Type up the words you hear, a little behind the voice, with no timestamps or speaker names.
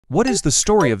What is the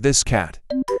story of this cat?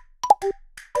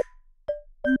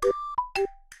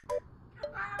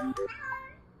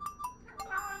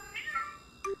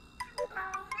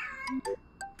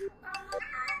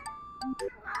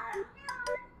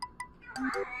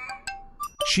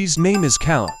 She's name is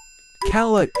Kala.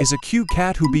 Kala is a cute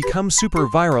cat who becomes super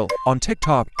viral on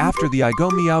TikTok after the I Go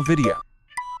Meow video.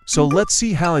 So let's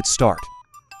see how it starts.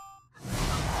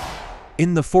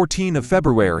 In the 14th of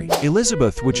February,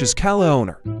 Elizabeth, which is Kala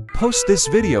owner, posts this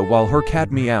video while her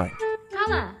cat meowing.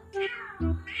 Kala.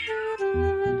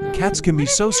 Cats can be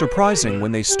so surprising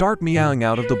when they start meowing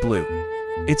out of the blue.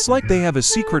 It's like they have a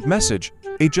secret message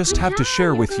they just have to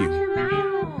share with you.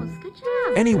 Good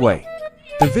job. Anyway,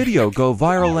 the video go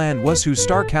viral and was who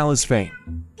star Kala's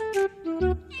fame.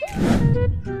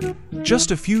 Just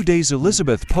a few days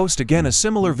Elizabeth post again a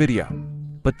similar video,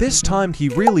 but this time he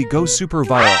really goes super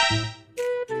viral.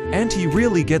 And he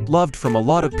really get loved from a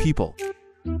lot of people.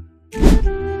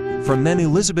 From then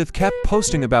Elizabeth kept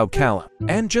posting about Kala,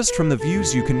 and just from the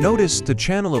views you can notice the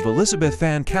channel of Elizabeth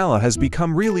and Kala has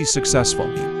become really successful.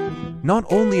 Not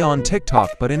only on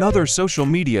TikTok but in other social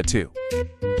media too.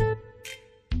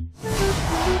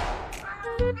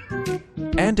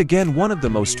 And again one of the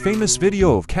most famous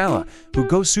video of Kala who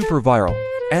goes super viral,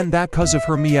 and that cause of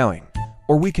her meowing,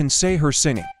 or we can say her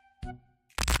singing.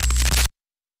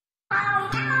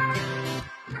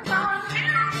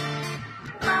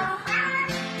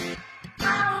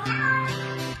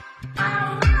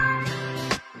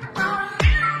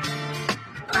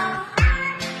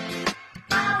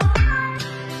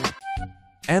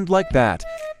 And like that,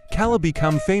 Kala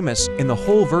become famous in the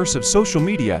whole verse of social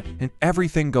media and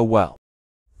everything go well.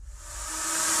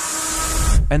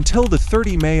 Until the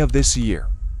 30th May of this year.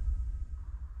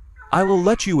 I will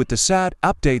let you with the sad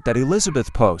update that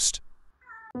Elizabeth post.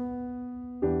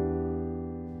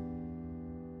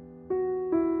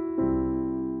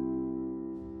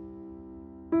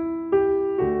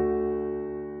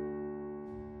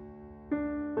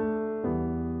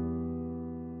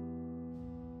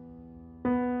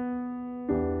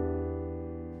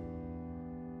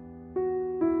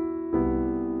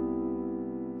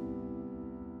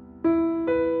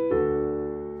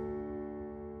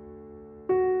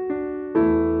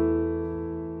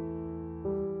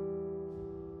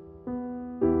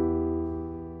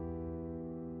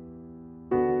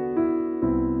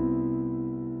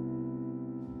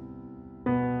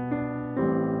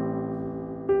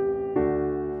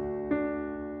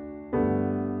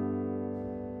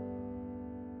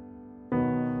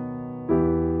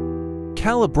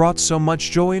 Kala brought so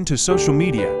much joy into social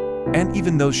media, and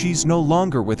even though she's no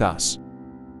longer with us,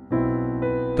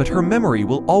 but her memory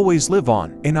will always live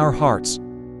on in our hearts.